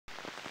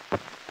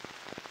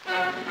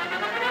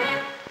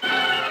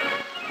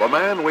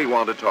man we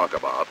want to talk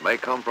about may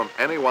come from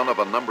any one of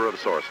a number of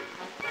sources.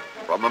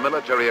 From the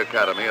military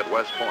academy at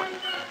West Point,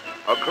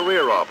 a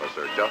career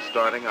officer just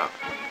starting out,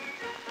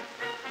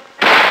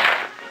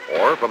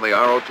 or from the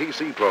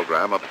ROTC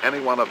program of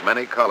any one of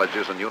many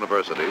colleges and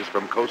universities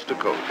from coast to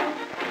coast.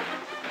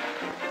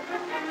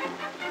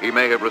 He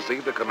may have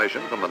received a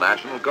commission from the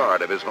National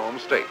Guard of his home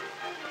state,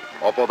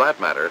 or for that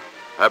matter,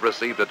 have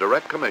received a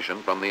direct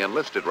commission from the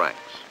enlisted ranks.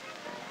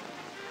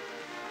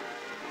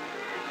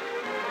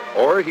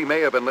 Or he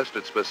may have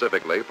enlisted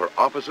specifically for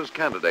officers'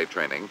 candidate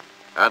training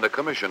and a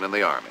commission in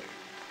the Army.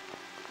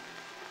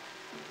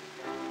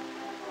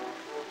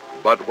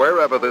 But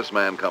wherever this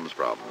man comes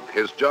from,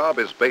 his job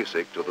is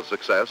basic to the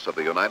success of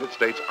the United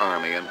States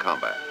Army in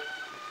combat.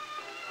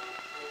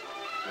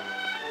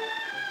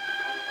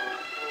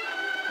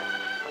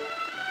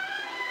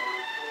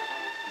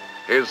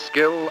 His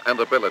skill and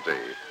ability,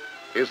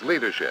 his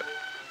leadership,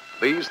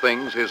 these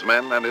things his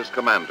men and his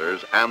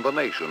commanders and the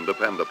nation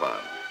depend upon.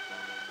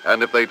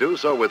 And if they do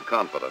so with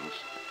confidence,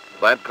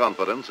 that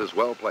confidence is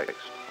well placed,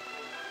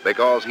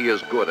 because he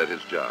is good at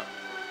his job.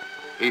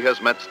 He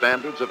has met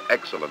standards of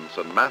excellence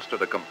and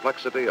mastered a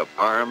complexity of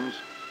arms,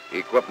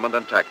 equipment,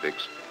 and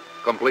tactics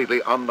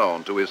completely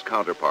unknown to his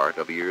counterpart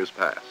of years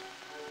past.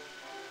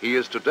 He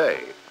is today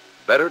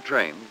better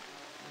trained,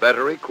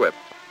 better equipped,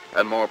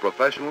 and more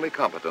professionally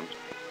competent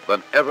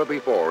than ever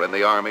before in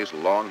the Army's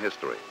long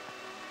history.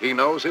 He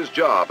knows his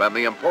job and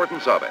the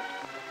importance of it.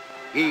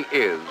 He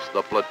is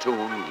the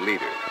platoon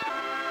leader.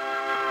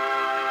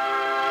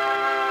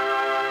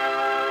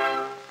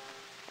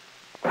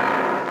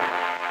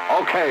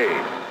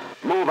 Okay,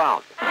 move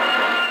out.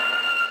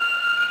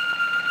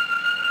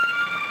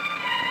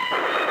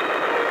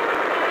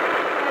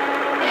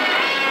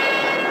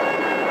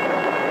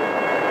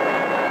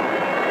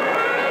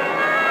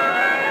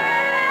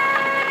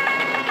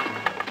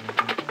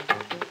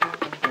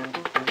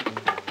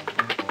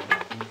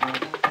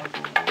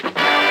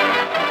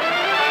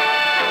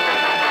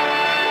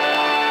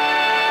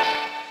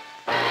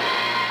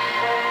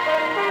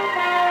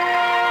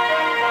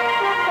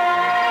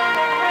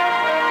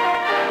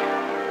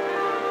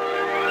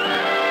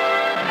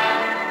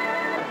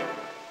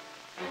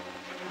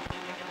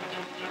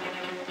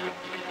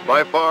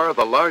 By far,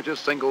 the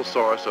largest single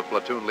source of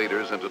platoon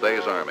leaders in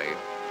today's Army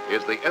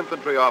is the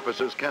Infantry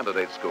Officers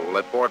Candidate School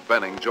at Fort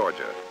Benning,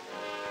 Georgia.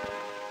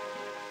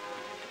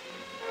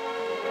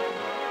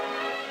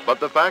 But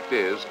the fact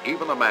is,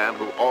 even a man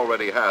who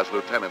already has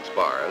lieutenant's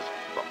bars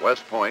from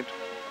West Point,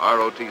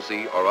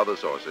 ROTC, or other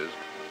sources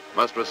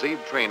must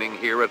receive training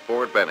here at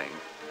Fort Benning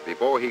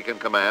before he can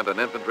command an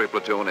infantry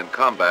platoon in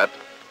combat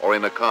or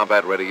in a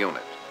combat-ready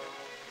unit.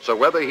 So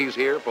whether he's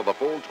here for the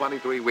full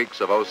 23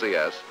 weeks of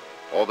OCS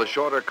or the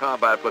shorter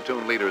combat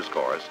platoon leaders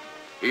course,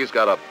 he's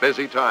got a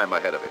busy time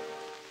ahead of him.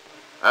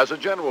 As a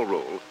general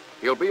rule,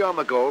 he'll be on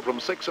the go from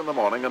 6 in the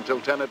morning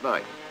until 10 at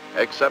night,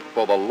 except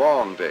for the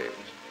long days.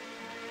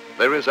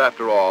 There is,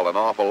 after all, an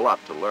awful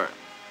lot to learn.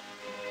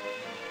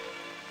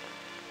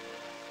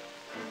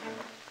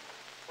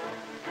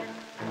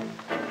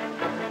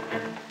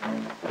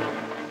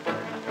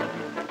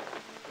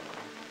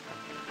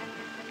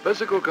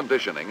 Physical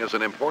conditioning is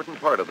an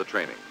important part of the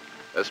training,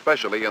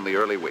 especially in the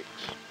early weeks.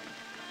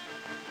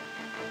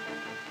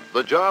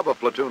 The job of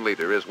platoon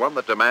leader is one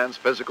that demands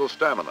physical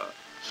stamina,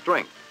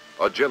 strength,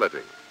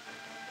 agility.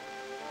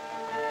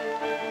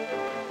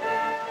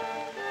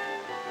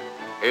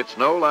 It's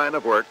no line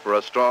of work for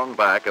a strong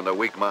back and a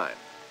weak mind.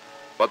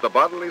 But the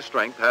bodily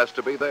strength has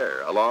to be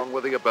there, along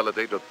with the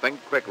ability to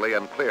think quickly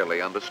and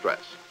clearly under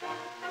stress.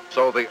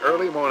 So the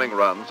early morning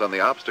runs on the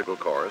obstacle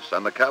course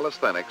and the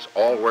calisthenics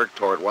all work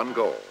toward one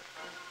goal: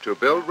 to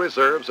build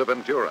reserves of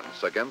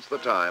endurance against the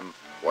time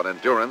when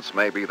endurance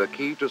may be the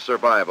key to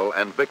survival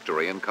and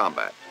victory in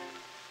combat.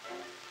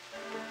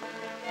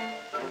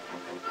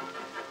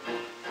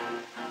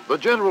 The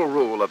general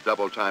rule of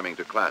double timing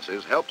to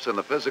classes helps in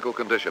the physical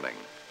conditioning,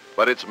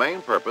 but its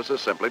main purpose is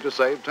simply to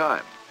save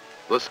time.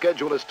 The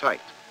schedule is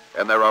tight,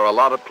 and there are a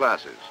lot of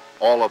classes,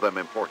 all of them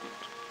important.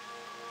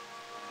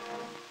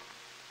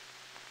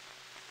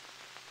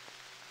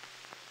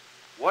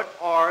 What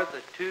are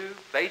the two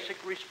basic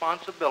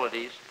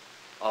responsibilities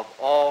of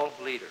all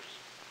leaders?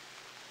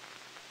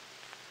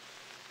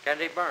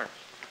 Candidate Burns.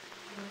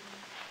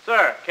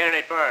 Sir,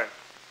 Candidate Burns,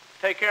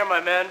 take care of my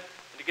men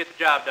and to get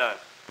the job done.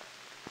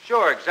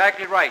 Sure,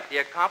 exactly right. The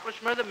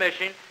accomplishment of the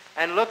mission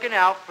and looking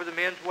out for the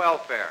men's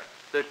welfare.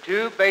 The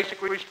two basic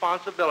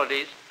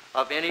responsibilities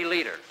of any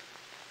leader.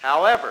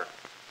 However,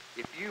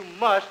 if you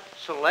must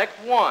select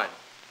one,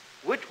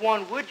 which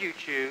one would you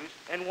choose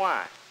and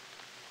why?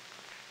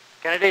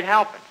 Candidate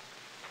Halpin.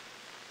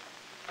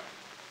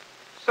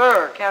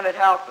 Sir, Candidate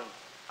Halpin,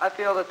 I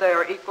feel that they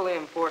are equally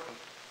important.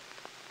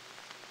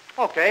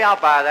 Okay, I'll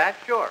buy that,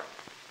 sure.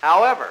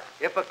 However,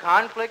 if a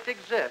conflict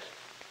exists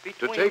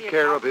between To take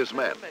care of his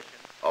men, the mission,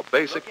 a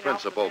basic looking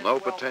out for principle men's no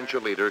welfare,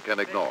 potential leader can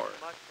the mission ignore.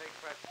 must take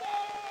precedence.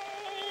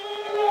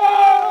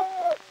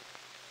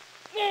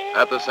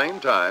 At the same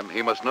time,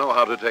 he must know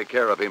how to take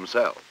care of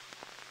himself.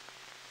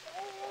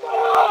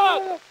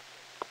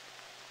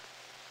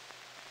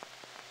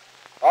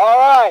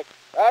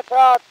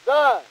 how it's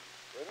done.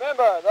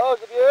 Remember,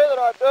 those of you that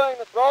are doing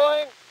the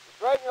throwing,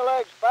 straighten your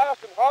legs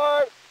fast and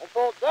hard and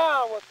pull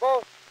down with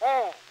both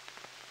hands.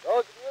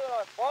 Those of you that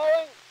are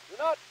falling, do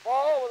not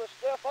fall with a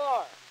stiff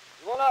arm.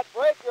 You will not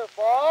break your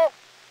fall,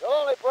 you'll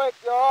only break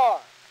your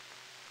arm.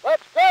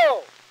 Let's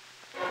go!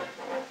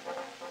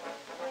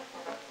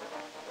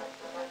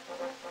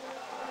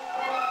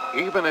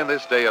 Even in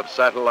this day of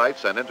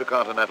satellites and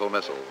intercontinental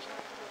missiles,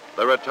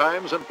 there are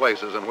times and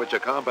places in which a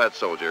combat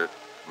soldier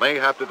may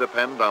have to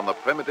depend on the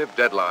primitive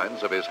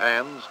deadlines of his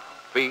hands,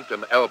 feet,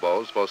 and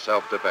elbows for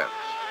self-defense.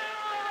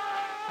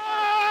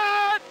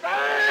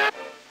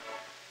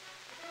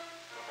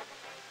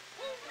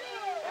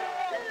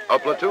 A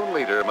platoon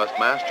leader must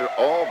master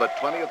all that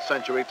 20th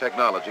century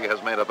technology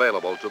has made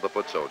available to the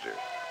foot soldier.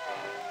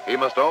 He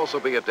must also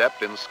be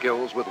adept in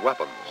skills with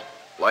weapons,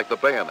 like the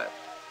bayonet,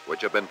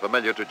 which have been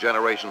familiar to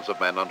generations of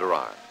men under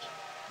arms.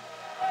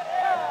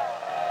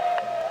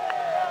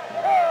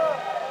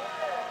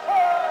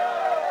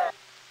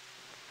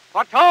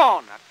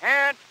 Platoon,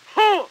 attend,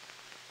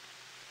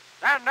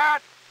 stand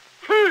out,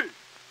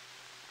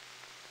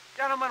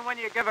 Gentlemen, when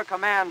you give a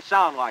command,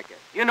 sound like it.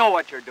 You know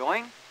what you're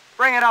doing.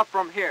 Bring it up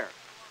from here.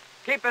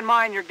 Keep in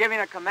mind you're giving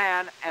a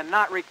command and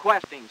not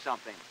requesting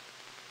something.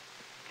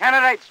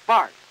 Candidate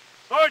Sparks.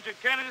 Sergeant,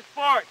 Candidate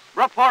Sparks.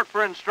 Report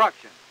for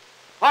instruction.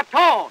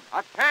 Platoon,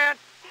 attend,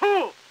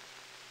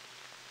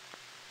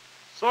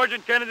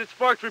 Sergeant, Candidate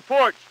Sparks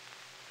reports.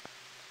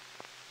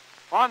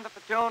 Form the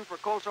platoon for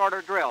close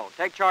order drill.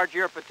 Take charge of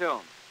your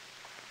platoon.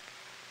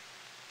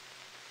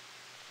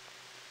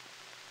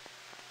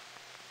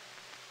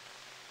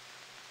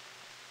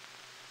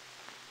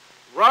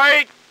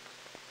 Right.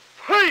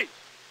 Peace.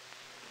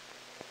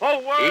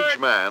 Forward. Each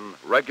man,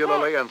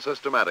 regularly and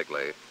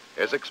systematically,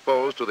 is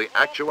exposed to the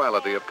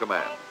actuality of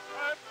command.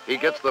 He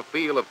gets the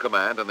feel of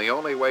command in the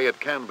only way it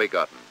can be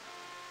gotten,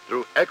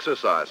 through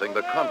exercising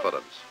the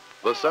confidence,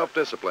 the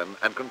self-discipline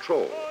and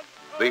control,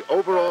 the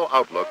overall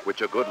outlook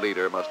which a good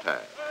leader must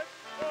have.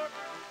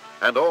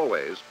 And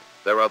always,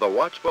 there are the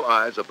watchful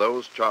eyes of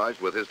those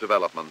charged with his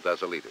development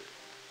as a leader,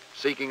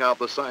 seeking out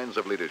the signs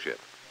of leadership,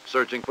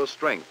 searching for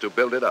strength to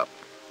build it up,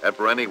 and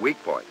for any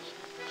weak points,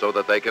 so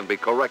that they can be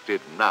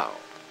corrected now.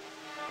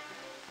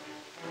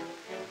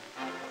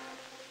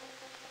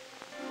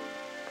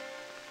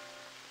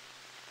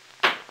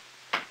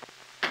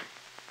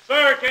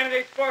 Sir,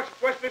 Candidate Sparks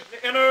request mission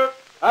to enter.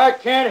 I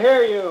can't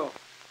hear you.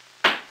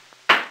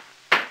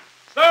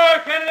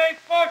 Sir, Candidate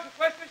Sparks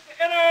request mission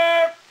to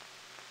enter.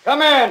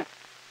 Come in.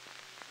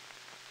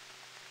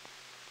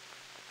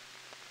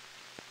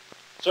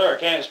 Sir,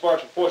 Candidate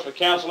Sparks reports for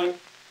counseling.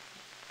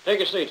 Take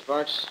a seat,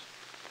 Sparks.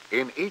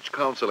 In each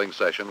counseling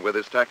session with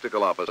his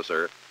tactical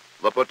officer,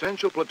 the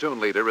potential platoon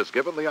leader is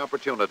given the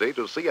opportunity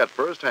to see at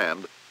first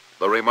hand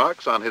the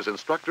remarks on his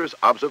instructor's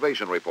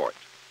observation report.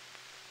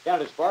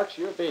 Candidate Sparks,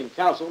 you're being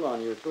counseled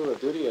on your tour of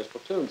duty as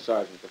platoon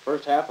sergeant the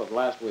first half of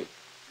last week.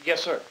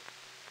 Yes, sir.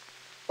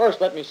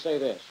 First, let me say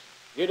this.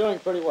 You're doing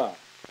pretty well.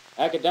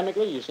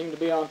 Academically, you seem to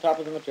be on top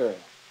of the material.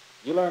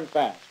 You learn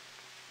fast.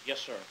 Yes,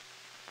 sir.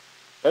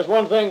 There's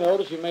one thing, though,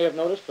 that you may have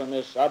noticed from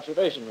this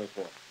observation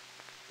report.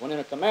 When in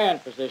a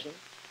command position,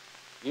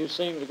 you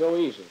seem to go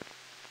easy.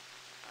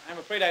 I'm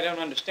afraid I don't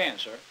understand,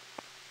 sir.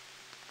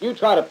 You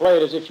try to play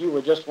it as if you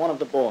were just one of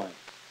the boys.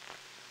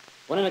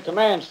 When in a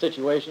command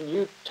situation,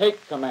 you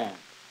take command.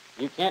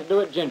 You can't do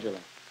it gingerly.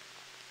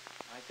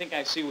 I think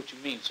I see what you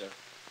mean, sir.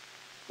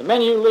 The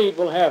men you lead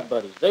will have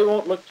buddies. They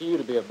won't look to you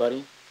to be a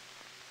buddy.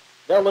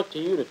 They'll look to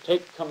you to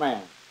take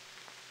command.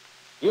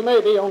 You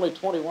may be only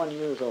 21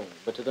 years old,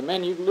 but to the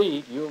men you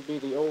lead, you'll be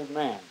the old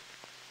man.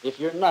 If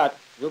you're not,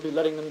 you'll be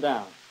letting them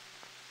down.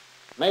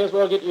 May as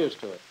well get used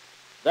to it.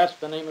 That's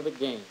the name of the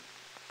game.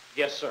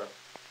 Yes, sir.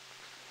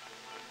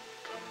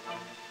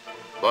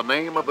 The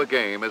name of the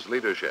game is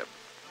leadership,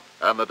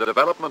 and the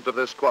development of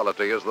this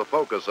quality is the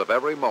focus of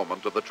every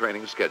moment of the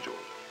training schedule.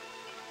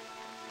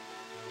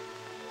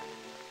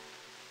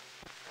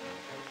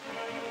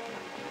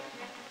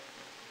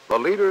 The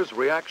leader's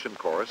reaction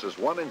course is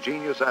one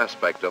ingenious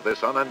aspect of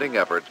this unending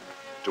effort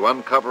to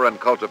uncover and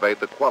cultivate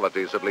the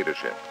qualities of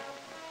leadership.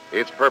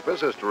 Its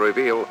purpose is to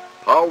reveal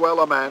how well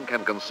a man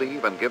can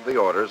conceive and give the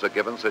orders a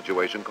given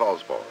situation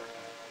calls for,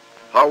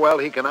 how well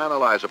he can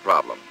analyze a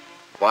problem,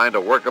 find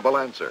a workable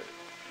answer,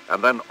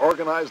 and then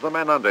organize the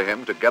men under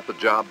him to get the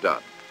job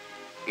done.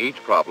 Each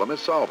problem is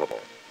solvable,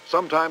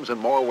 sometimes in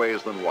more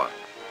ways than one,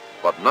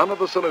 but none of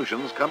the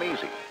solutions come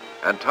easy,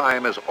 and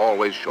time is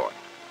always short.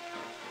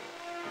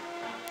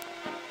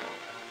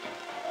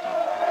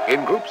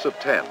 In groups of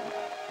 10,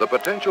 the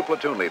potential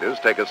platoon leaders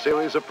take a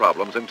series of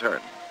problems in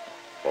turn.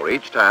 For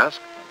each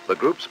task, the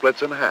group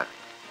splits in half.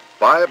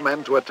 5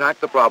 men to attack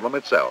the problem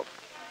itself,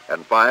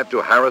 and 5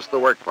 to harass the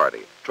work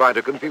party, try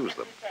to confuse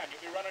them.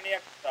 You'll be running the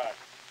exercise.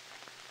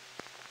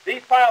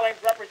 These pilings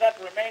represent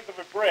the remains of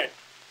a bridge,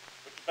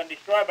 which has been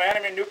destroyed by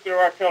enemy nuclear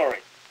artillery.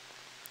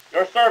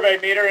 Your survey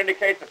meter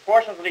indicates that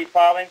portions of these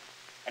pilings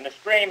and the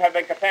stream have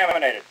been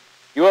contaminated.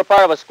 You were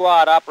part of a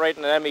squad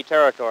operating in enemy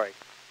territory.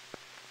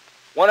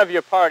 One of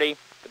your party,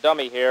 the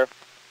dummy here,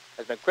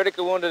 has been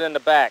critically wounded in the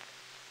back.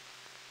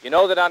 You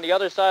know that on the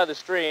other side of the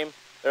stream,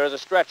 there is a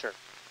stretcher,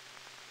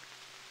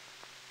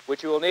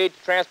 which you will need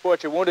to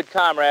transport your wounded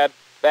comrade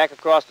back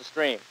across the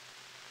stream.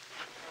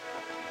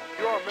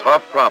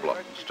 Tough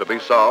problems to be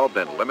solved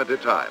in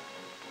limited time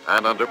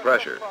and under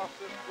pressure.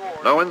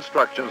 No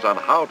instructions on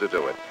how to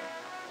do it,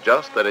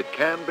 just that it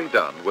can be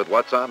done with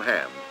what's on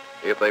hand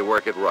if they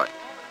work it right.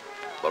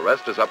 The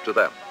rest is up to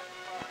them.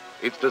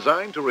 It's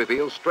designed to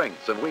reveal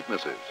strengths and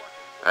weaknesses,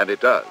 and it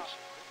does.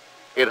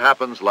 It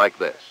happens like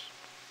this.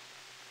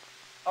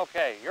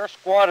 Okay, your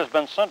squad has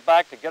been sent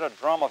back to get a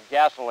drum of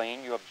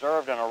gasoline you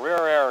observed in a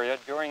rear area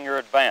during your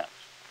advance.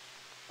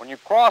 When you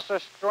cross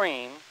this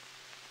stream,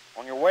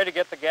 on your way to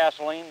get the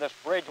gasoline, this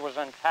bridge was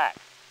intact.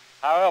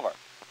 However,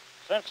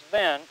 since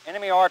then,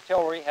 enemy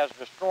artillery has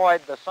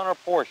destroyed the center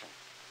portion.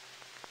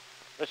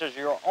 This is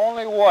your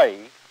only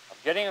way of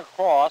getting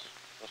across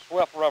the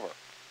swift river.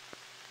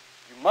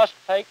 You must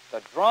take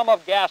the drum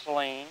of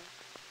gasoline,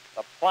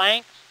 the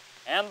planks,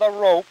 and the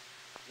rope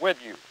with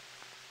you.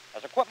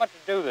 As equipment to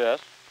do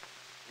this,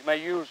 you may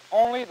use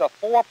only the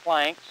 4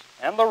 planks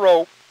and the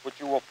rope which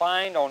you will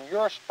find on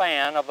your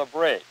span of the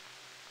bridge.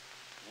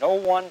 No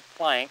one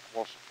plank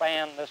will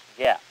span this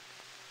gap.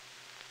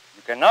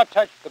 You cannot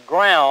touch the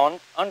ground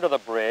under the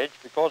bridge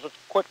because it's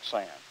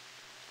quicksand.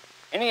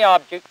 Any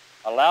object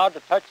allowed to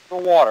touch the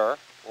water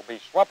will be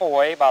swept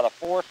away by the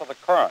force of the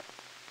current.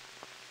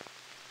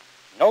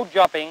 No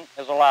jumping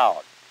is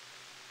allowed.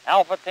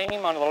 Alpha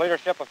team, under the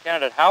leadership of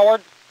Candidate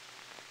Howard,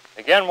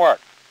 begin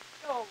work.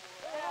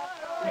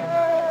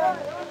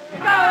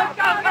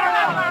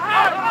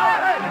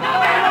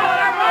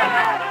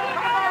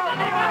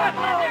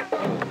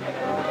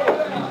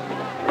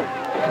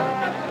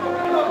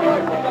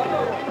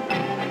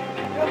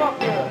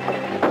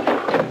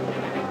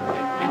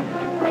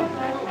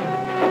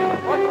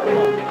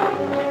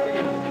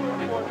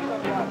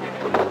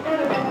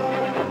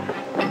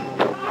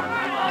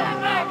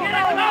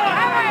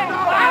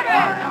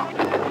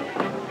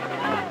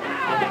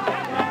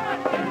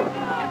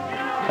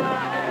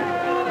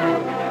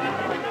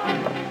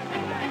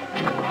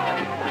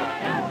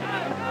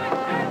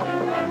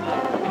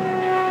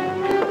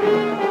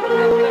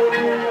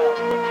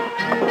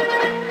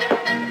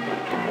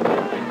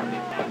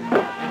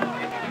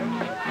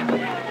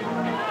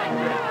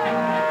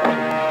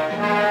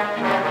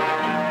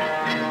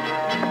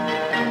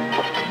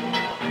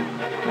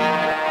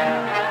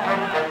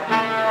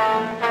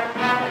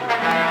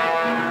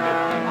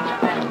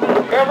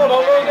 Careful,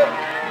 don't lose it.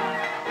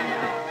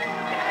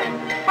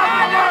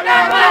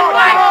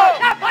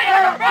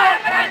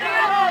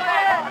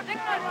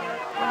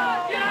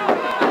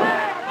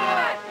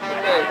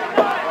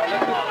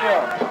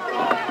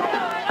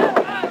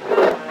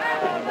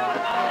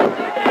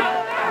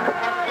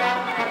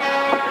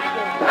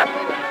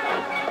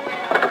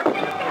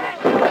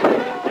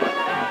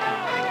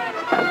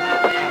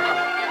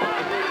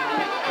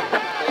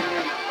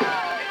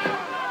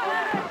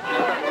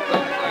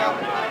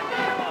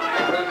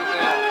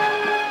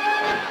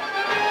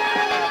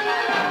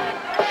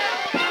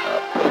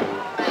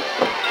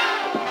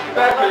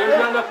 Back here, there's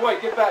not enough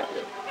weight. Get back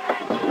here.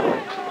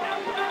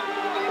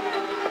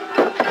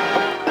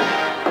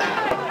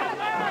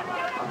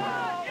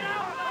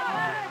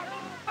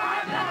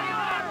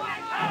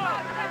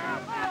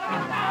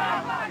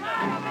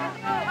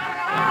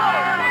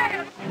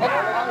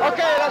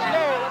 Okay, let's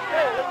go.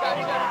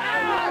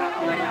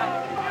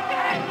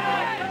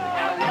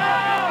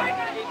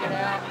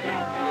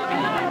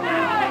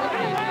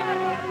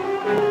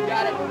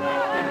 Got it.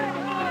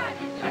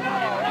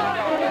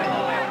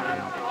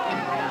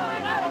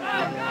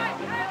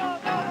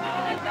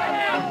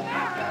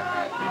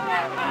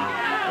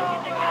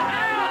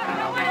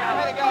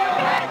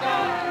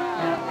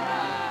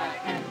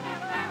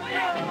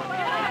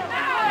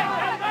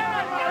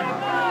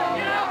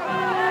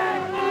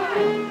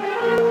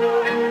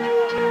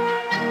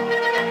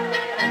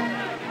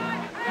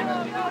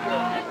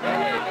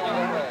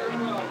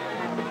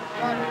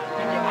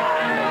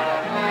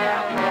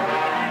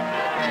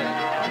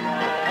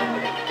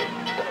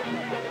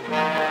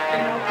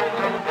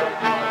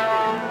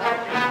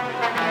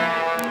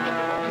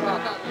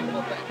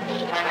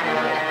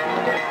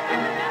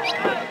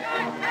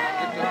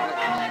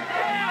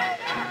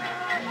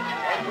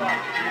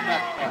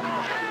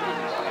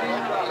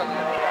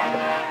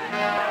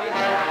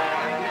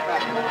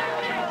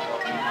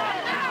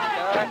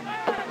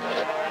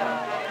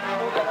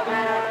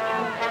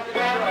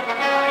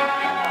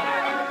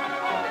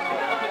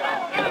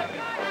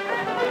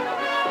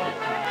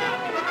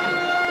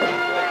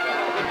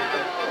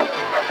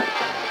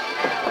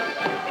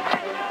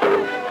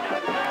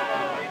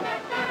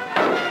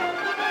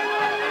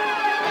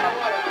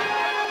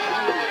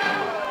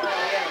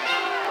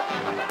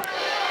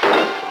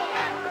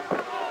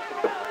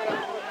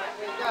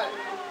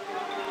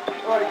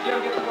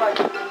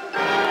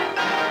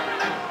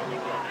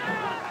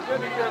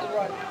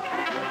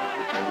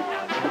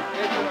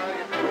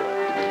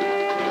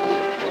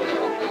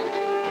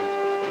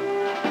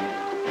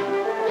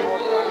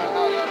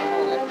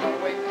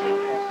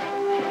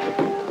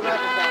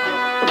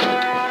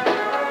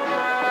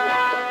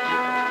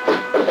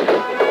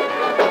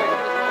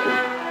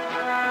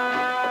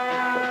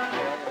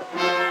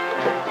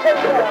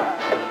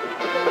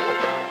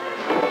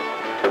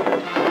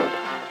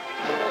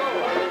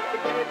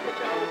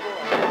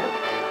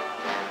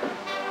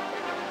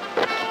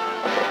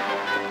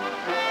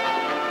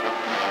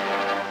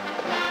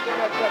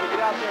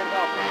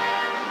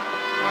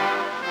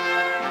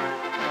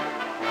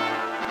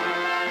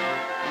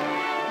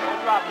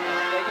 Don't drop it.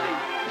 Take it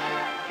easy.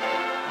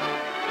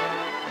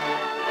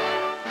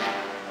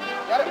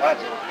 Got it, watch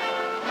it.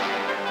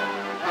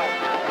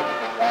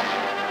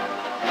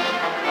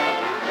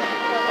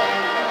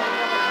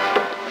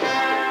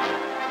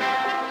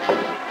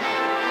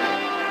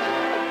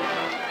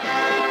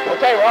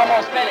 Okay, we're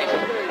almost finished.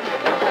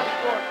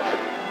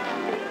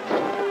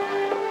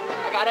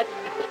 I got it.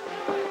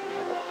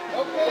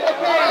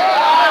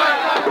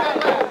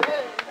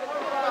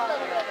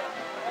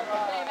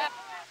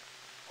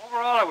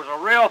 Overall, it was a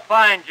real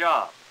fine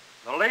job.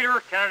 The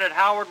leader, Candidate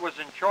Howard, was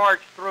in charge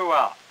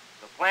throughout.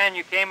 The plan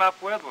you came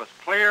up with was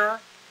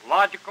clear,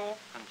 logical,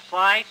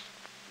 concise,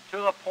 and to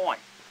the point.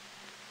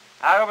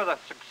 However, the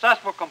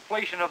successful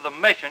completion of the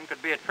mission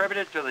could be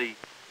attributed to the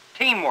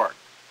teamwork,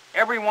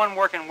 everyone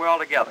working well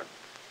together.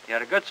 You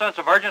had a good sense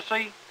of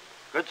urgency,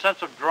 good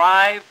sense of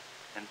drive,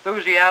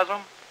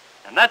 enthusiasm,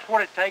 and that's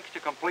what it takes to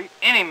complete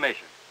any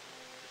mission.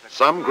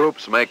 Some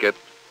groups make it,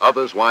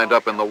 others wind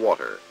up in the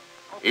water.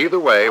 Either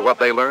way, what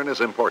they learn is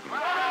important,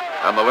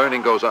 and the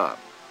learning goes on.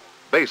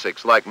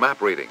 Basics like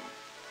map reading.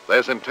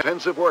 There's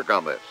intensive work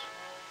on this.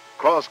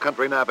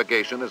 Cross-country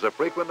navigation is a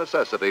frequent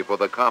necessity for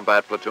the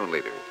combat platoon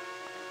leader.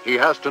 He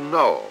has to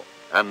know,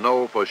 and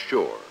know for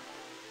sure.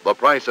 The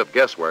price of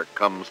guesswork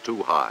comes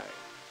too high.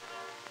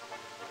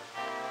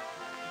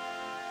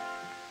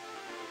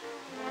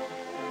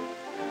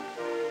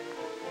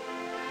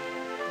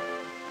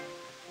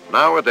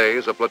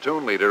 Nowadays, a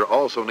platoon leader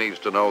also needs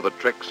to know the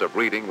tricks of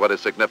reading what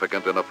is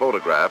significant in a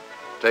photograph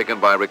taken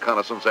by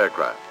reconnaissance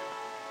aircraft.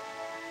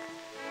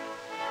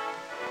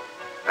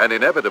 And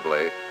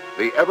inevitably,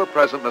 the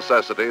ever-present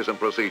necessities and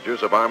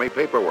procedures of Army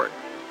paperwork.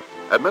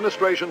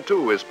 Administration,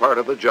 too, is part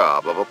of the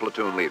job of a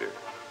platoon leader.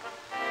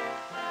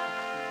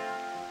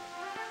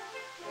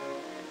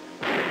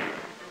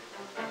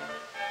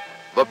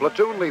 The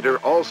platoon leader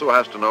also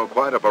has to know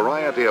quite a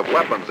variety of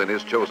weapons in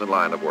his chosen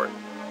line of work.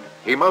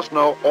 He must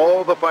know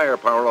all the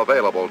firepower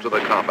available to the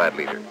combat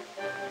leader.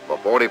 The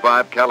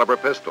 .45 caliber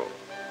pistol,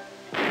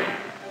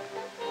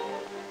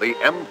 the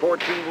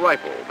M14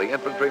 rifle, the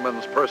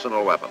infantryman's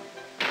personal weapon,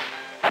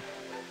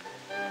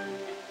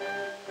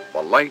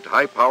 the light,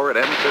 high-powered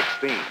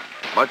M16,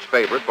 much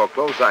favored for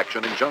close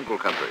action in jungle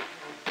country.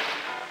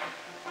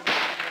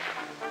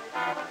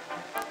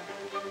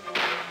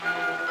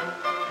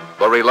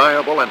 The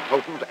reliable and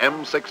potent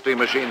M60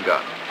 machine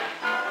gun.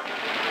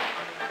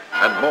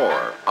 And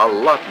more, a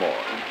lot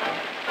more.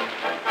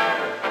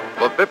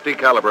 The .50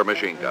 caliber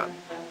machine gun.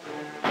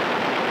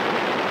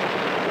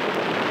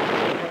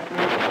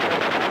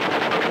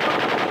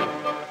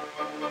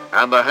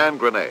 And the hand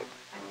grenade.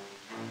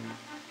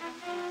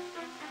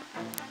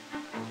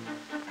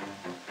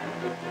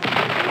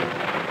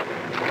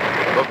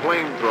 The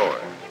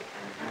flamethrower.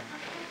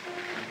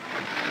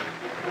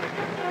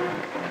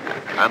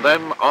 And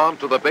then on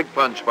to the big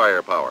punch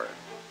firepower,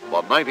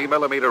 the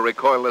 90mm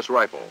recoilless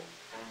rifle.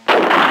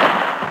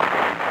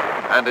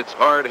 And its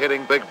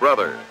hard-hitting big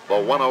brother, the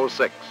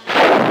 106.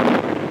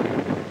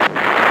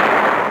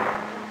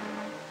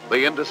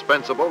 The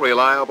indispensable,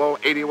 reliable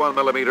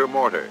 81mm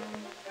mortar.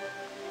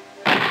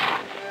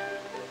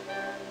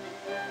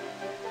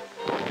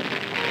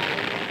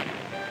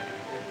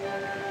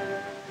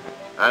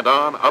 And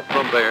on up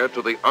from there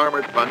to the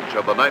armored punch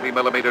of the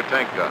 90mm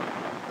tank gun.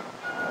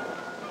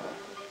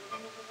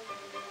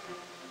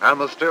 And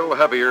the still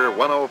heavier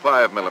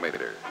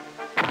 105mm.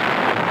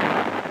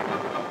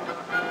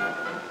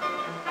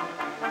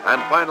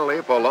 And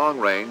finally, for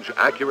long-range,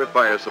 accurate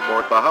fire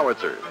support, the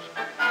howitzers,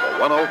 the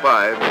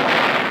 105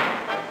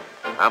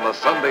 and the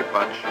Sunday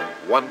punch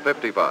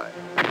 155.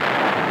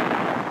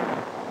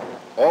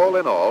 All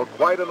in all,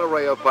 quite an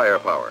array of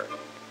firepower,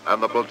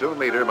 and the platoon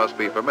leader must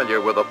be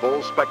familiar with the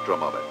full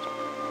spectrum of it.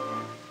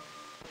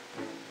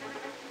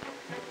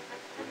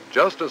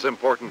 Just as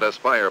important as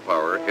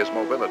firepower is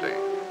mobility,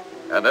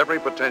 and every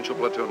potential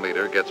platoon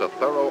leader gets a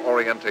thorough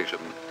orientation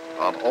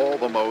on all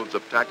the modes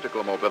of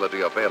tactical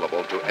mobility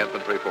available to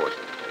infantry forces.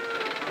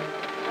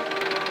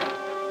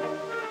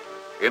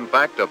 In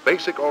fact, a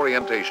basic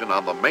orientation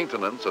on the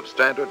maintenance of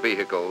standard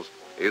vehicles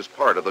is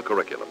part of the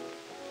curriculum.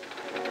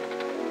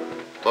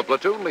 The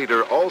platoon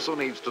leader also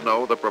needs to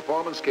know the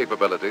performance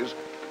capabilities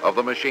of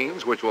the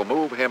machines which will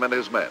move him and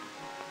his men.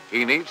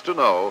 He needs to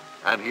know,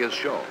 and he is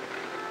shown,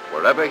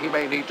 wherever he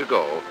may need to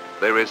go,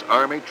 there is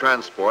Army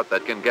transport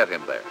that can get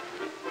him there.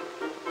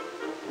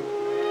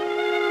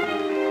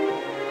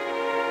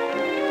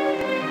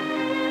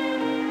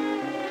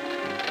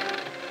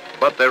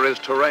 But there is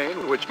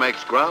terrain which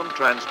makes ground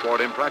transport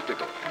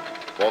impractical.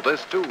 For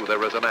this, too,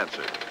 there is an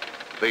answer.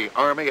 The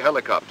Army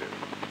helicopter.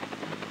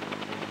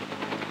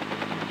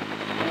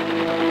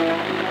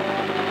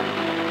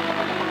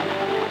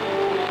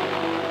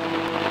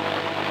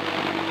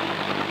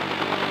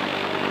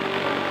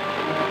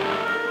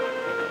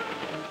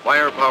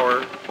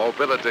 Firepower,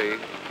 mobility,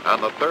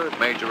 and the third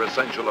major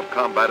essential of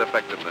combat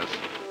effectiveness,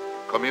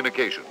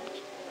 communications.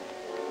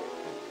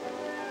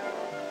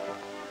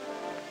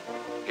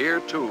 Here,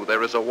 too,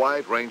 there is a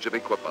wide range of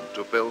equipment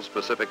to fill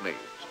specific needs.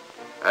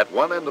 At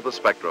one end of the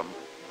spectrum,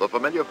 the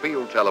familiar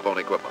field telephone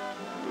equipment,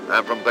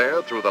 and from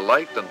there through the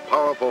light and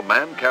powerful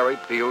man-carried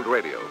field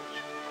radios.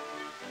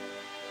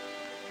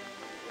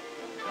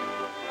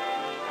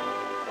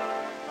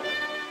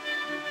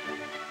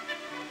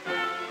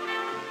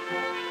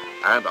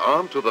 And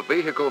on to the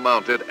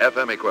vehicle-mounted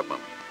FM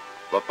equipment.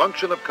 The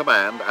function of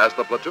command, as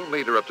the platoon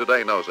leader of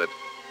today knows it,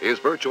 is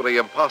virtually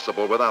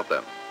impossible without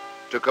them.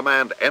 To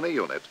command any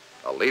unit,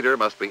 a leader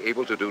must be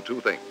able to do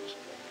two things.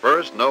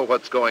 First, know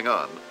what's going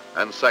on,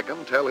 and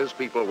second, tell his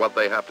people what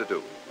they have to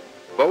do.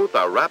 Both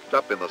are wrapped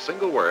up in the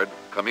single word,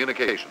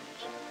 communications.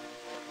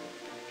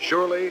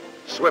 Surely,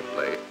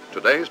 swiftly,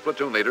 today's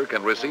platoon leader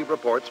can receive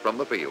reports from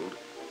the field,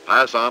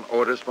 pass on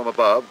orders from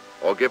above,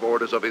 or give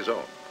orders of his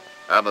own.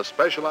 And the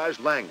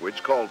specialized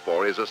language called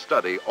for is a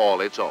study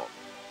all its own.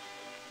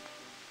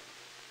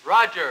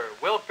 Roger,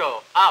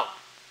 Wilco, out.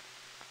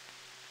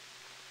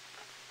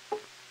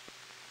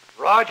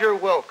 Roger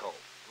Wilco.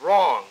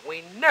 Wrong.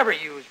 We never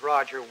use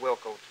Roger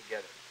Wilco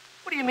together.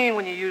 What do you mean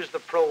when you use the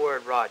pro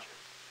word Roger?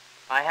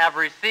 I have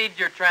received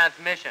your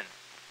transmission.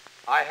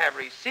 I have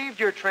received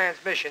your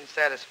transmission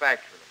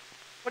satisfactorily.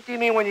 What do you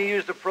mean when you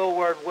use the pro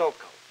word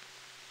Wilco?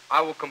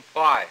 I will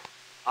comply.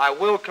 I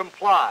will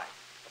comply.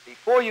 But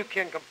before you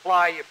can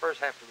comply, you first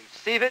have to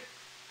receive it,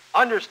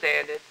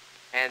 understand it,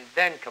 and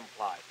then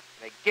comply.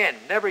 And again,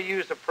 never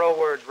use the pro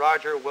words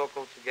Roger,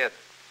 Wilco together.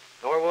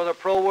 Nor will the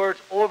pro words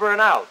over and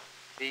out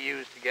be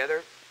used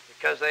together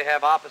because they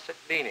have opposite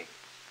meanings.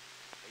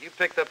 Now, you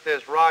picked up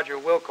this Roger,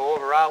 Wilco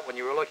over out when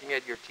you were looking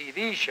at your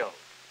TV show.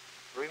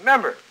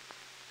 Remember,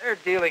 they're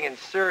dealing in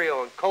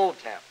cereal and cold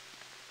tablets.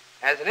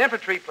 As an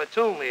infantry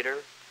platoon leader,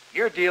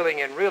 you're dealing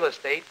in real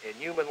estate and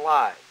human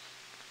lives.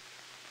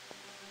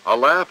 A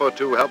laugh or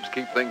two helps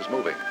keep things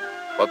moving,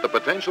 but the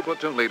potential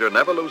platoon leader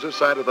never loses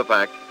sight of the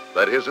fact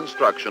that his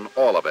instruction,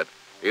 all of it,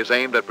 is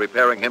aimed at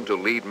preparing him to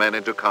lead men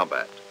into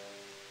combat.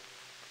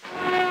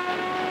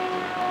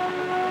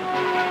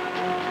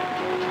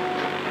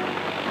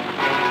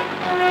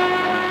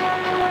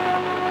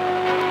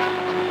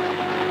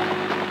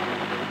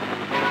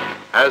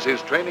 As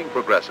his training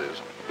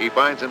progresses, he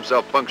finds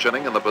himself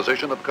functioning in the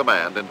position of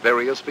command in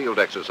various field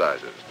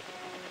exercises.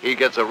 He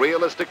gets a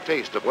realistic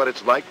taste of what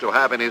it's like to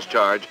have in his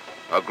charge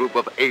a group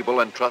of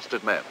able and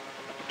trusted men,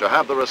 to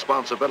have the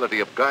responsibility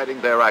of guiding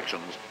their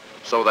actions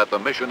so that the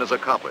mission is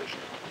accomplished,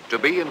 to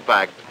be, in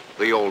fact,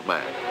 the old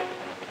man.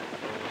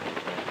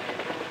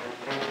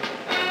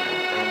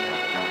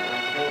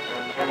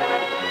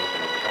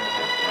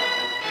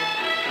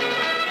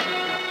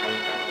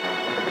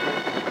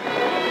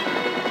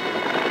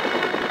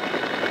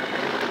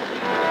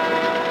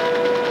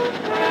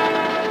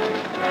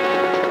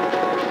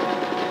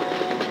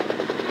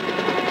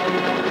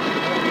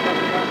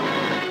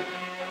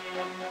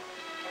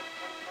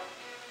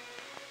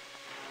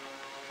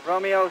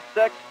 Romeo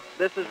 6,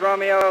 this is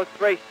Romeo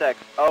 36,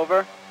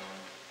 over.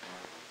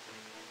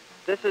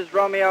 This is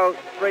Romeo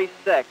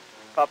 36,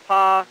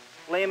 Papa,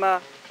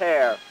 Lima,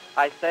 pair.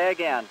 I say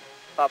again,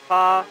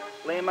 Papa,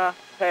 Lima,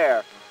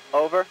 pair,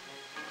 over.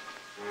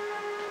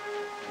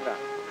 Yeah.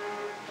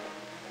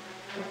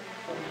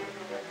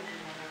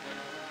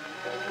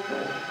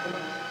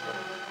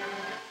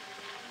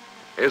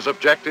 His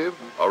objective,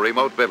 a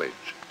remote village.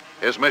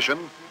 His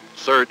mission,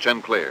 search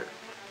and clear.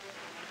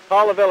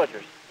 Call the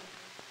villagers.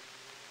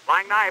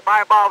 Lang Nai,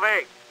 Bai Bao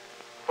Vei,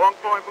 Quang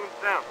Toi Bun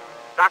Sim,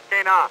 Dak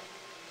Na.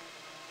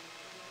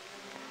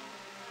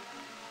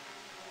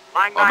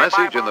 A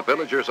message in the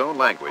villagers' own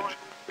language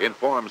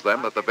informs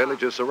them that the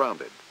village is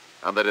surrounded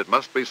and that it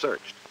must be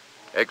searched.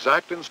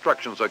 Exact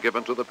instructions are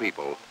given to the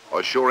people,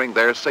 assuring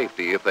their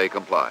safety if they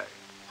comply.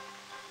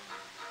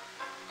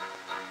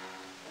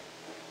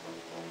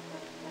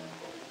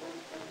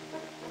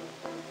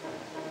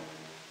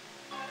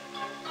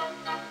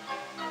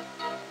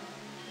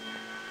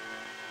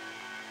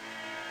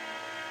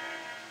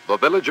 The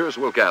villagers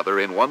will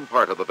gather in one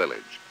part of the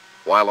village,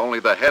 while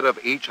only the head of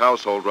each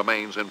household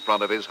remains in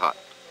front of his hut.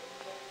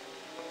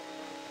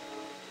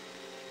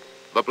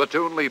 The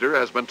platoon leader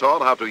has been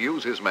taught how to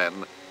use his men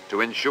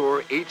to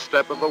ensure each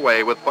step of the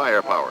way with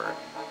firepower.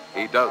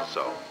 He does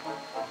so.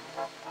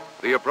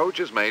 The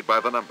approach is made by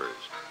the numbers,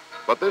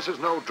 but this is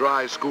no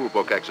dry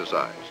schoolbook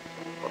exercise.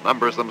 The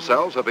numbers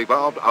themselves have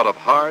evolved out of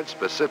hard,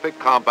 specific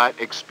combat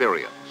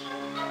experience.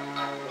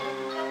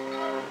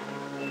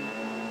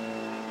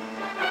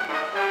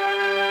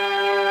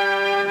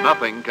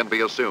 Nothing can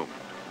be assumed,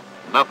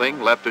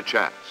 nothing left to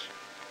chance.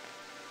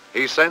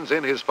 He sends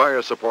in his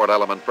fire support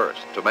element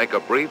first to make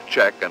a brief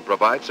check and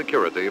provide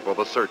security for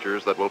the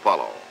searchers that will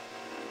follow.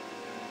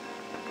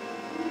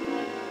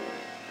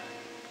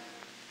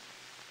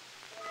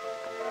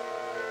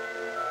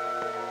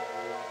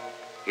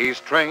 He's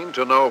trained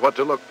to know what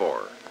to look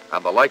for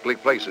and the likely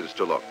places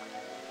to look.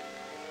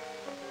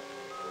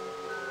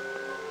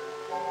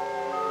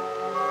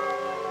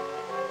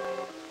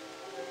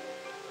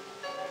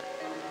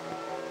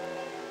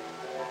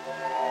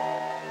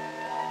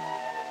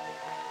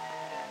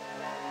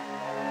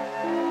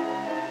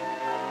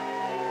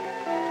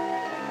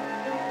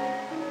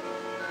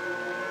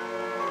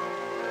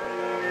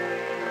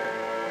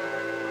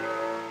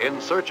 In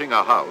searching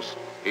a house,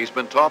 he's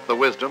been taught the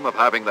wisdom of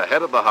having the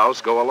head of the house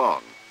go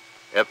along.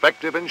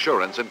 Effective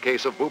insurance in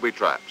case of booby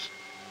traps.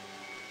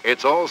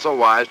 It's also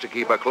wise to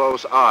keep a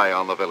close eye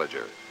on the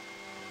villager.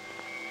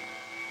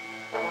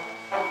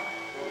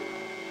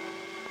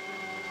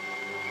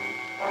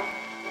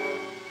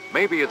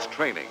 Maybe it's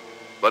training,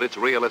 but it's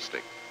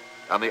realistic.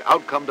 And the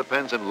outcome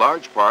depends in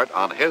large part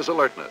on his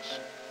alertness,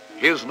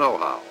 his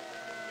know-how,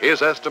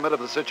 his estimate of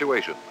the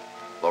situation,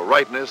 the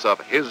rightness of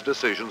his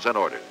decisions and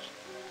orders.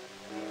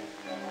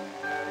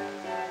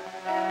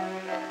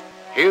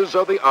 His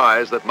are the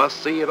eyes that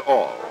must see it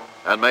all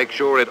and make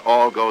sure it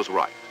all goes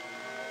right.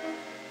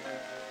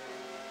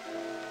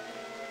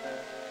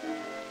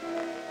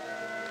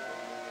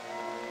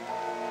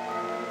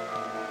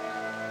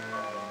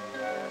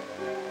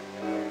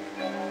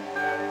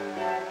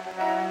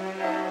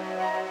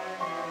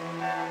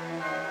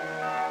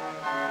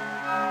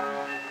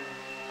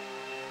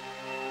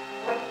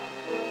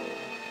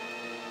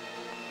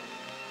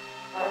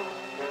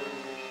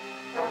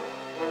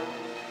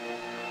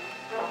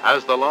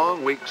 As the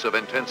long weeks of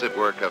intensive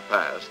work have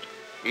passed,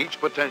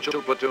 each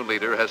potential platoon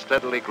leader has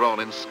steadily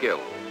grown in skill,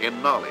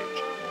 in knowledge,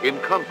 in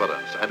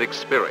confidence and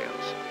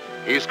experience.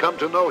 He's come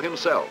to know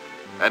himself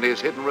and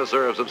his hidden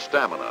reserves of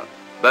stamina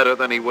better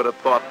than he would have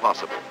thought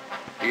possible.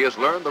 He has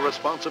learned the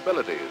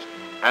responsibilities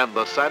and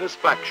the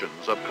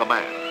satisfactions of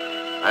command.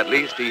 At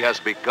least he has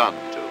begun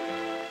to.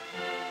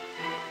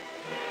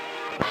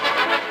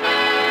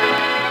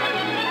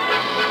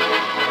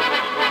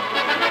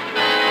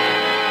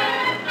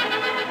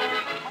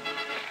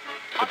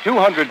 The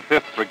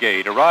 205th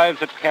Brigade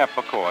arrives at Camp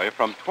McCoy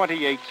from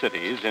 28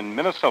 cities in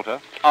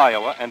Minnesota,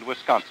 Iowa, and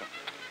Wisconsin.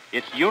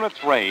 Its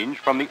units range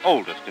from the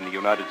oldest in the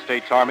United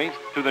States Army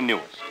to the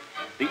newest.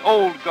 The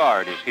Old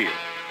Guard is here,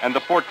 and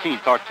the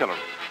 14th Artillery,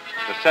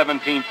 the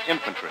 17th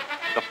Infantry,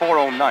 the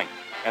 409th,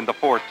 and the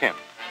 410th.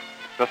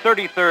 The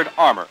 33rd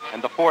Armor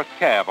and the 4th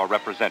Cav are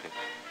represented.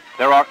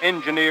 There are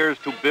engineers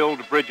to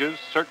build bridges,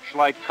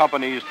 searchlight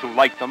companies to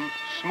light them,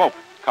 smoke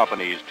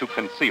companies to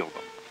conceal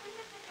them.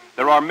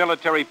 There are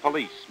military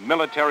police,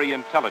 military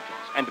intelligence,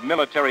 and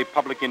military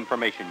public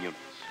information units.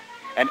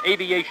 An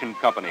aviation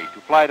company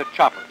to fly the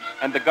choppers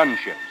and the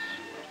gunships.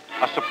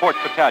 A support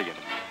battalion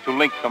to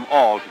link them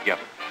all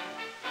together.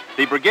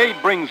 The brigade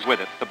brings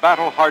with it the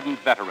battle-hardened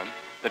veteran,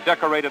 the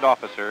decorated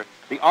officer,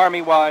 the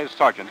Army-wise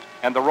sergeant,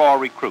 and the raw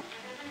recruit.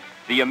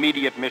 The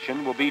immediate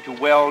mission will be to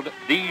weld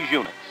these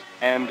units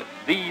and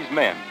these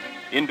men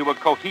into a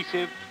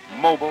cohesive,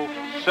 mobile,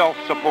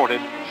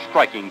 self-supported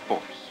striking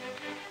force.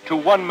 To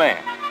one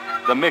man,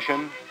 the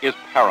mission is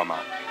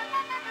paramount,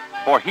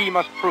 for he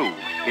must prove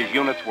his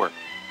unit's worth.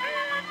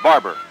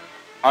 Barber,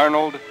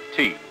 Arnold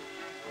T.,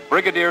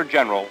 Brigadier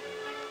General,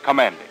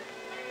 commanding.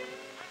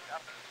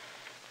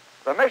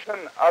 The mission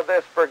of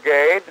this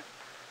brigade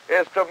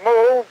is to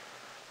move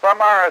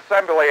from our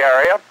assembly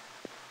area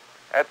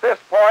at this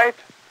point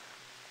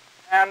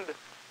and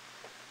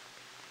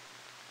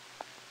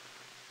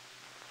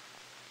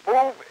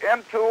move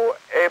into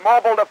a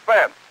mobile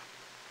defense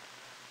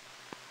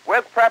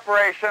with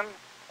preparation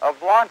of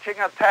launching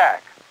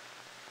attack.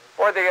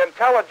 For the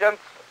intelligence,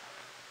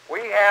 we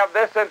have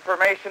this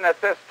information at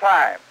this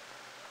time.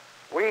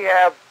 We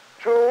have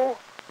 2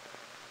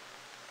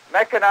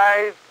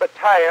 mechanized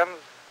battalions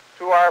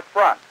to our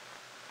front.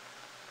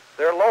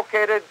 They're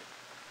located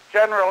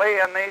generally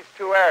in these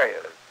 2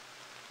 areas.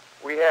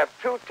 We have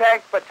 2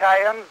 tank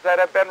battalions that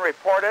have been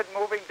reported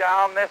moving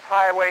down this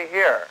highway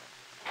here.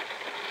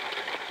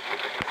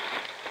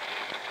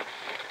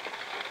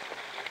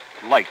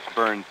 Lights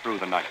burn through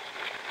the night.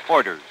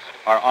 Orders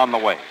are on the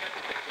way.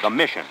 The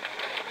mission,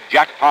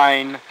 Jack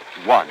Pine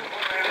 1.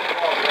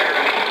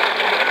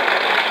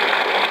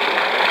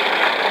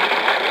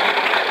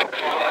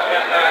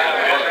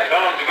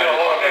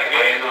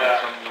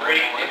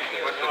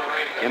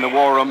 In the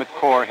war room at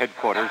Corps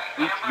headquarters,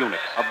 each unit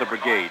of the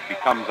brigade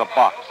becomes a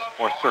box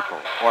or circle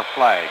or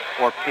flag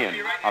or pin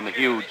on the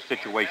huge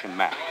situation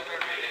map.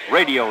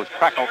 Radios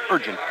crackle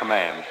urgent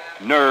commands.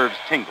 Nerves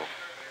tingle.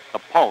 The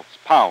pulse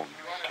pounds.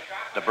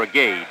 The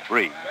brigade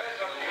breathes.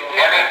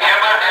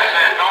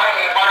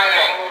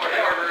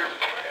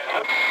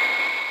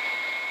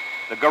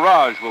 The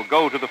garage will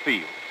go to the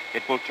field.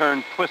 It will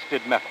turn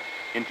twisted metal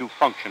into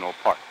functional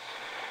parts.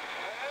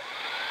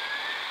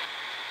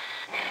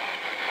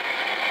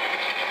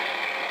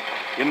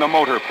 In the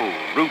motor pool,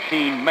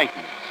 routine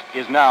maintenance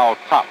is now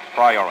top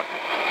priority.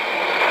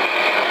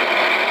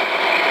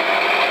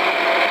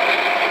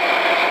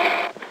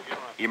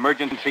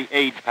 Emergency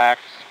aid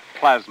packs,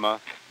 plasma,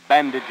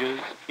 bandages,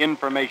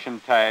 information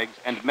tags,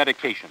 and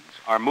medications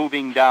are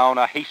moving down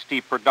a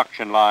hasty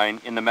production line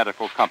in the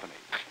medical company.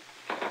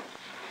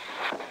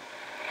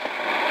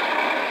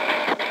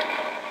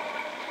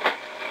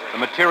 The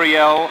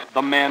materiel,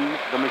 the men,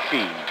 the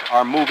machines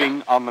are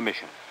moving on the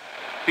mission.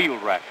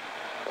 Field rations,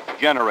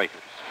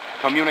 generators,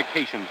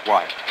 communications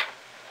wires,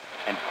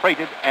 and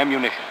freighted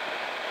ammunition,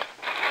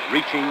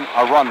 reaching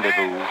a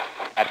rendezvous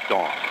at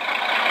dawn.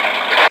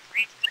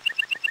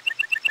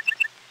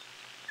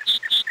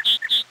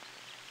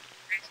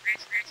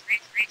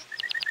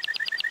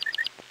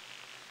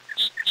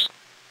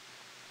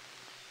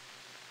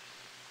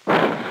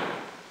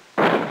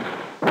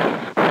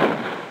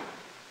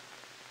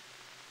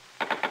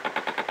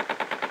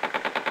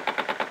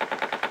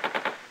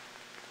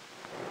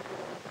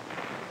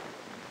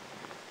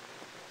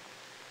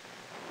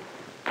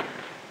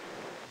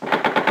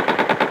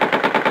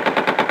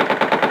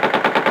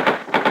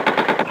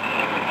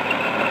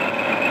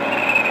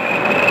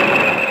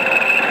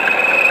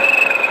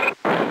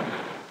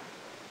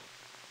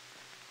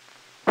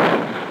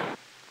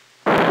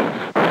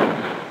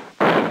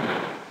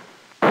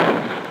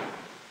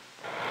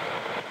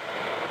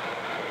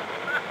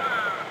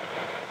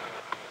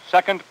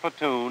 2nd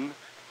Platoon,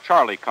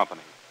 Charlie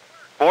Company,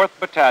 4th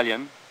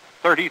Battalion,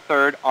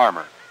 33rd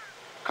Armor,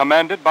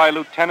 commanded by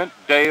Lieutenant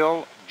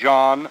Dale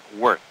John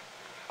Worth,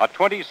 a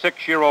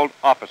 26-year-old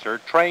officer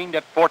trained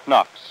at Fort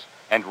Knox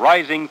and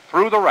rising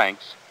through the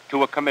ranks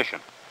to a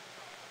commission.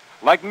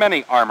 Like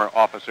many armor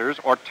officers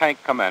or tank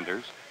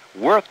commanders,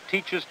 Worth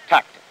teaches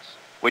tactics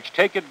which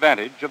take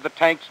advantage of the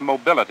tank's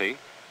mobility,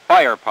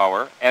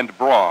 firepower, and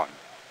brawn.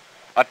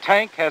 A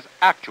tank has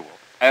actual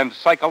and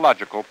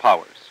psychological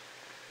powers.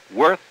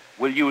 Worth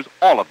will use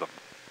all of them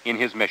in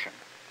his mission.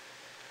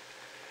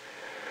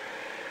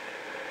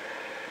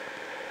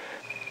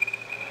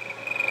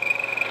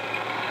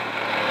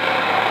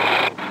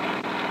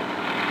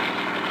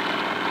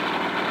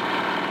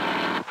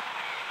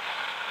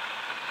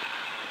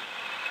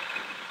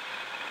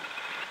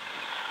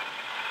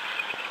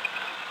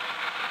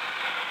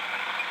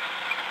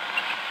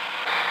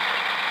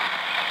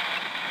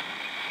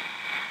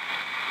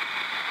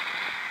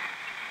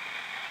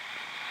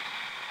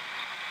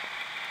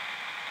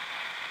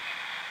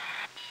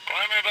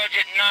 Climber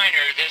Budget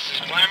Niner, this is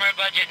Climber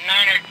Budget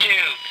Niner 2,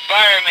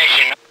 fire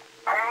mission.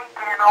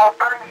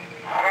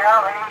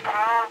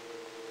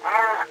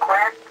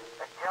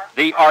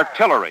 The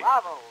artillery,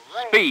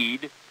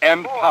 speed,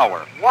 and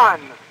power.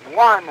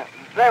 110.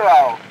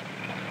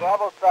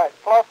 Bravo sight,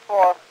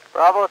 +4.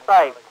 Bravo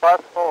sight,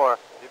 +4.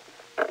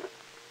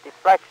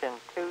 Deflection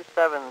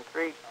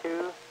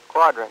 2732,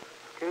 quadrant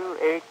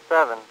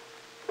 287.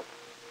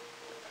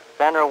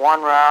 Center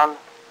 1 round,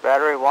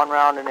 battery 1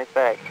 round in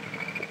effect.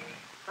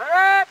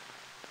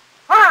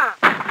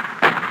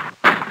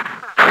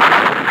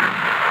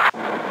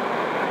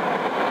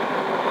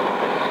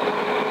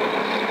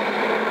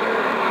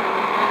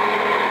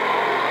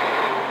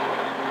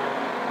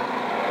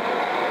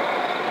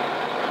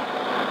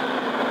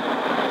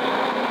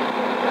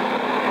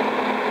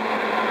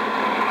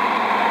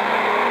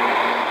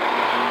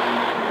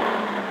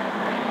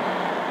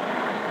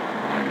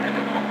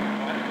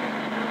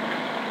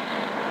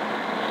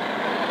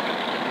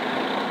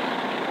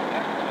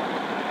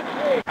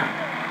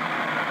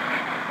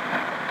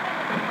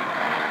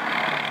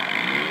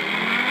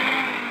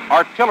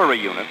 Artillery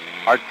units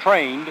are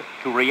trained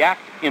to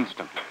react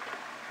instantly.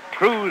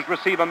 Crews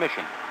receive a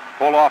mission,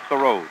 pull off the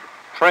road,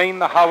 train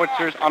the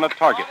howitzers on a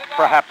target,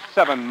 perhaps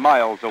 7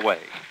 miles away.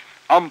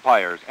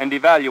 Umpires and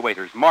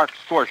evaluators mark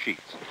score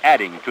sheets,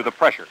 adding to the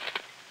pressure.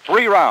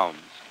 3 rounds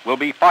will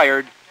be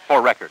fired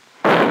for record.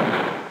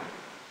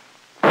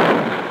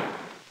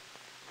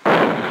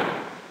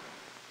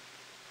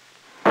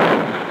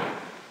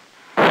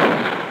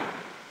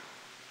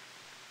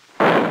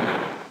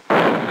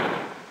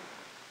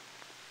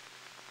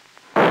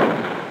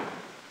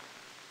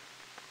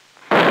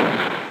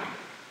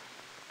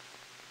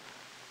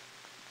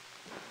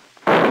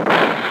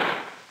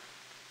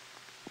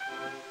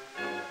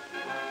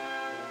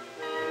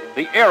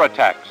 The air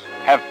attacks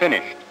have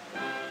finished.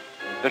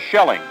 The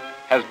shelling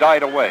has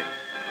died away.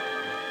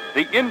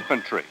 The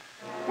infantry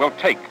will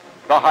take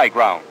the high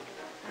ground.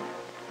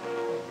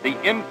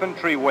 The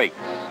infantry waits,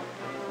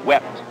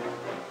 wet,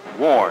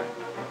 worn,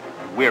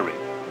 weary,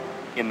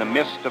 in the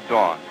mist of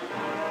dawn.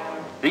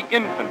 The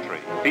infantry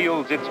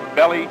feels its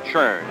belly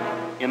churn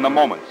in the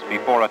moments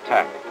before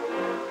attack.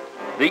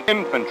 The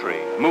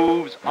infantry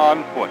moves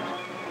on foot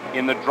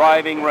in the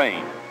driving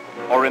rain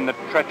or in the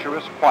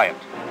treacherous quiet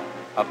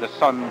of the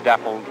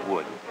sun-dappled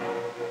wood.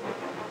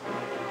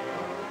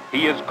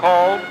 He is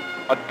called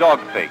a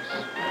dogface.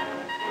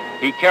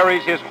 He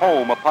carries his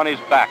home upon his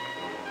back,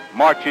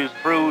 marches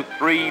through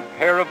 3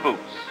 pair of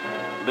boots,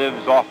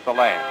 lives off the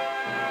land,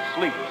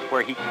 sleeps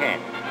where he can,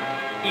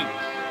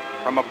 eats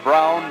from a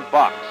brown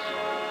box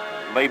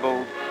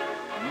labeled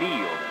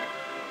meal,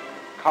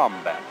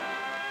 combat.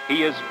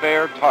 He is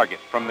fair target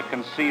from the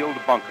concealed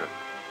bunker,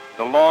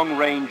 the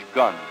long-range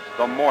guns,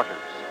 the mortars,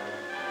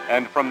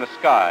 and from the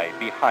sky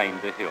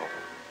behind the hill.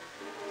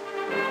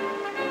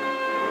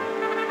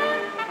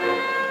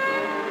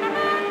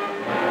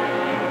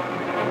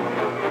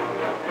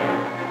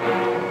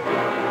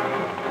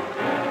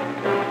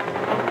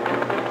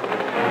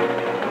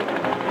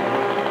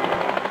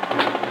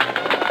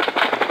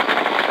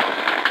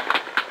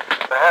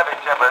 The heavy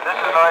timber, this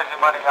is Noisy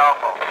Money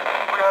Alpha.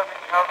 We are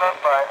being held up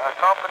by a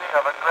company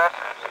of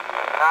aggressors,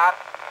 not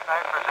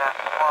snipers and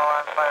small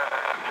arms fighters.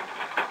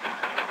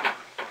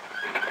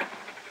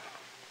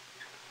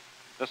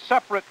 The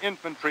separate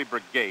infantry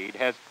brigade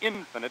has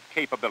infinite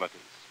capabilities.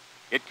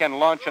 It can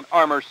launch an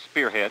armor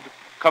spearhead,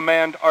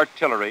 command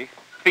artillery,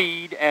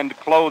 feed and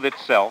clothe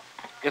itself,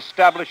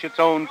 establish its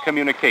own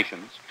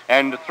communications,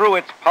 and through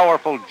its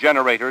powerful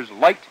generators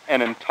light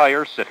an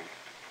entire city.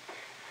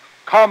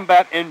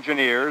 Combat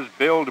engineers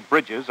build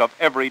bridges of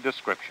every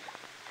description.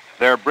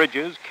 Their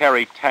bridges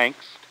carry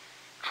tanks,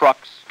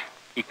 trucks,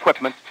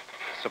 equipment,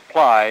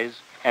 supplies,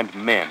 and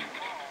men.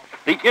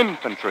 The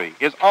infantry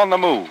is on the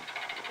move.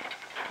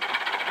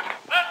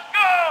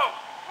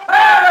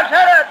 Let's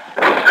hit it!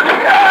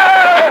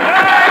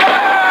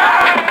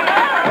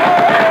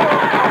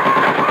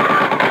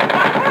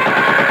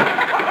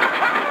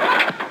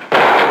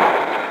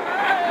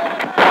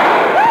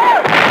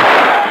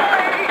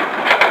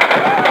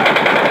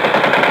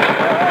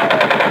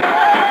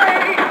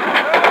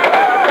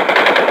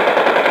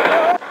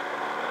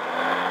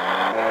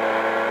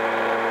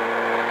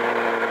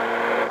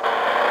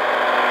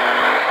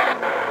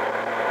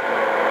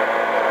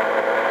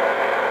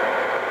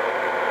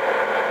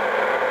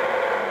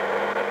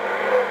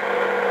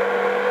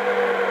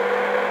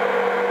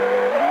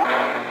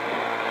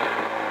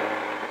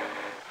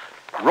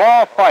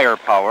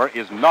 firepower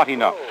is not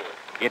enough.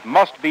 It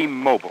must be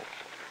mobile.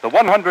 The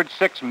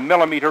 106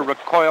 millimeter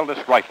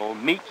recoilless rifle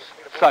meets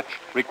such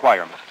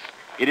requirements.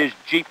 It is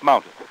Jeep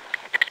mounted.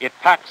 It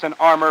packs an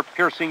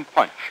armor-piercing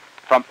punch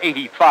from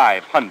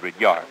 8,500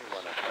 yards.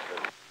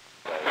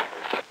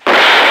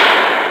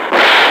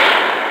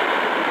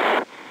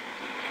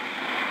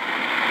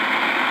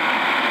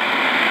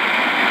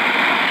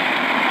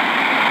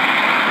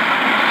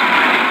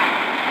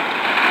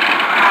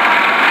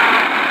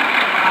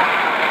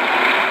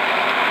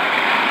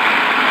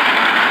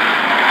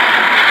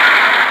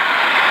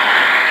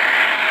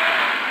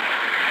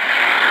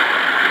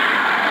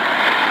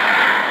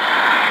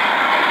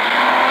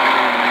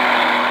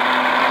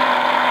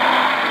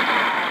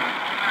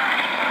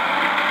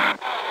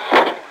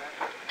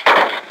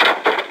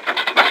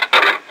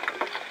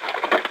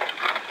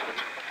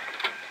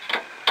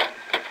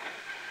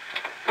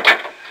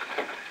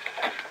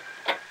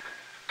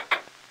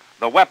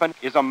 The weapon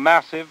is a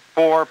massive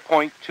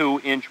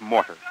 4.2-inch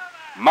mortar,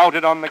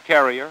 mounted on the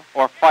carrier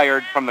or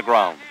fired from the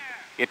ground.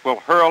 It will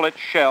hurl its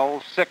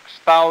shell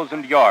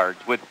 6,000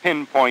 yards with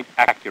pinpoint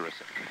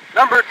accuracy.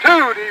 Number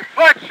 2,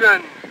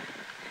 deflection.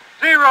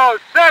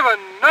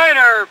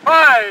 079er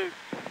 5.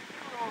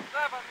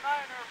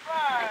 079er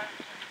 5.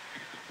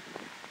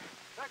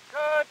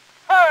 Good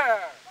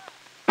fire.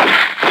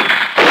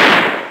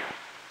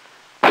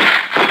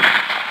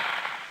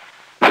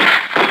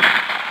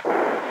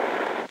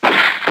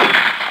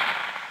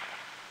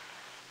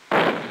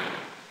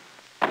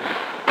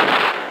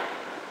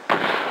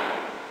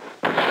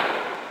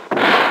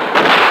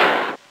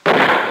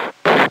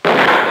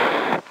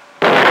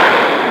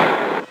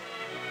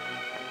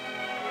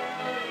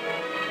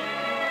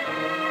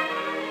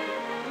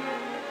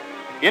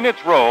 In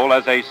its role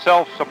as a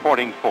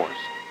self-supporting force,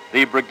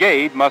 the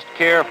brigade must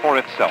care for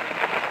itself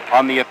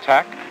on the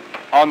attack,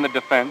 on the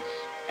defense,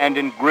 and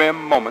in grim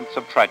moments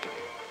of tragedy.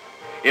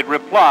 It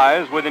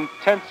replies with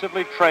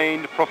intensively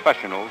trained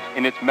professionals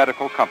in its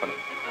medical company.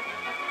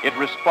 It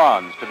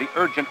responds to the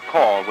urgent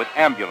call with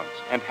ambulance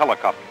and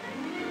helicopter.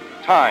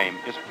 Time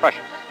is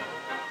precious.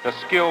 The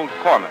skilled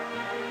corpsmen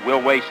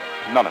will waste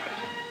none of it.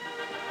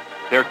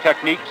 Their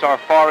techniques are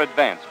far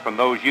advanced from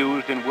those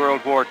used in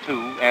World War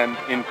II and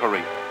in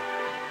Korea.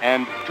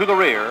 And to the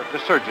rear, the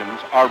surgeons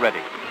are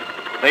ready.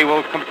 They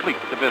will complete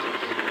the business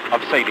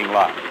of saving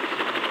lives.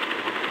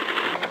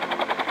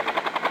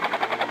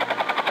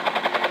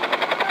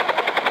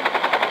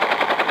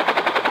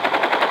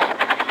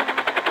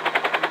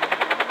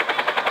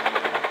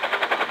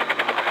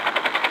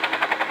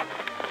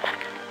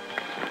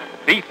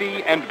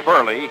 Beefy and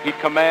burly, he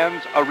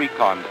commands a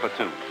recon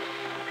platoon.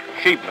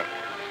 Schiebler,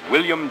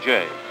 William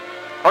J.,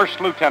 1st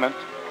Lieutenant,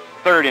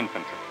 3rd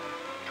Infantry,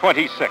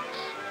 26,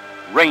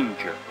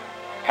 Ranger,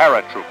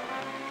 paratrooper.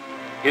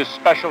 His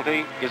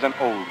specialty is an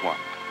old one,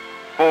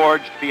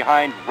 forged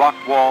behind rock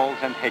walls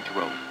and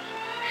hedgerows,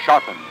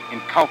 sharpened in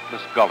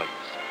countless gullies,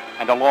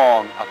 and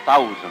along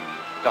 1,000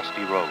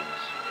 dusty roads,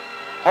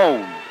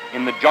 honed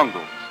in the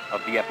jungles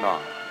of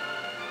Vietnam.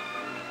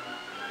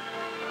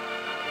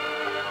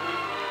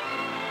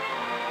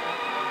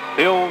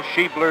 Bill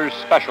Schiebler's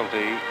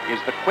specialty is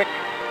the quick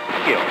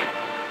kill,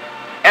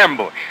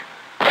 ambush.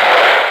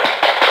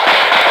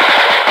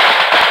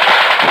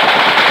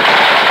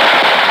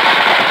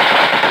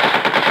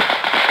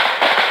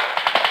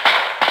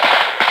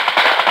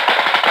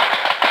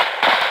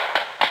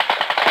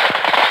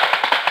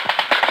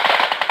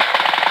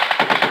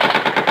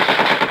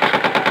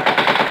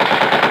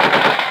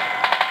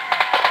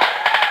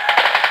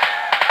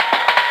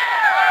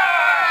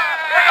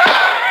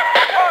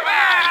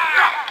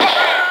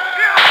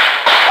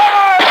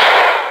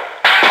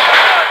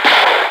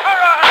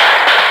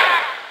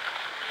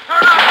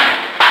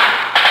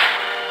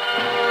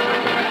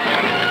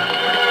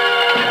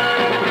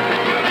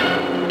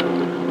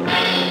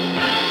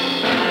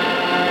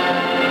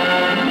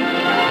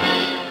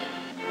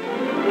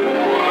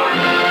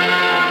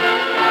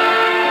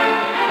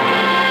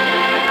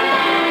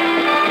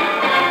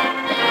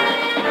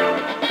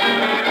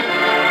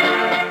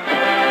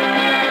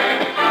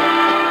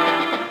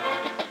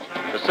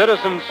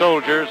 Citizen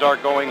soldiers are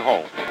going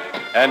home,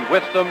 and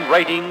with them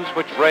ratings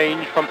which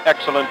range from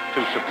excellent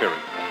to superior.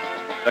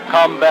 The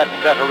combat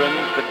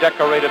veterans, the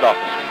decorated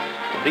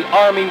officers, the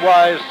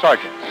Army-wise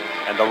sergeants,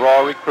 and the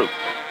raw recruits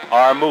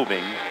are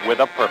moving with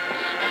a purpose.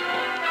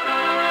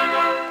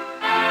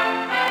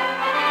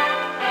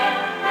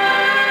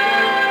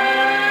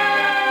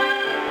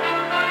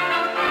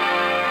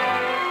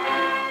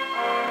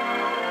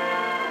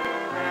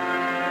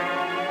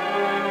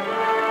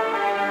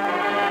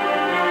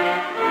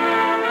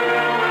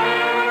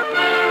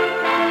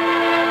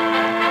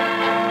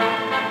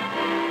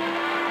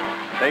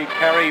 They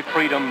carry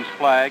freedom's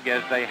flag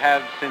as they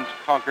have since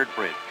Concord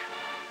Bridge.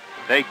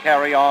 They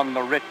carry on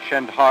the rich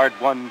and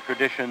hard-won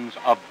traditions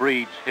of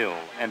Breed's Hill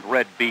and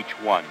Red Beach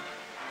 1,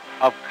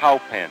 of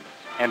Cowpens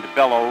and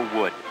Bellow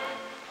Wood,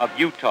 of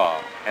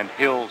Utah and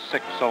Hill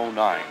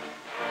 609,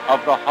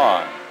 of the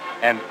Han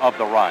and of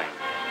the Rhine.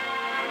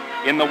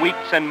 In the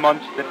weeks and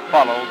months that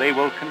follow, they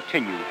will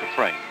continue to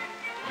train.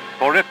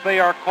 For if they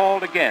are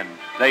called again,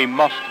 they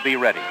must be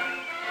ready.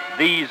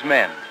 These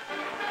men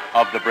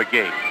of the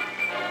brigade.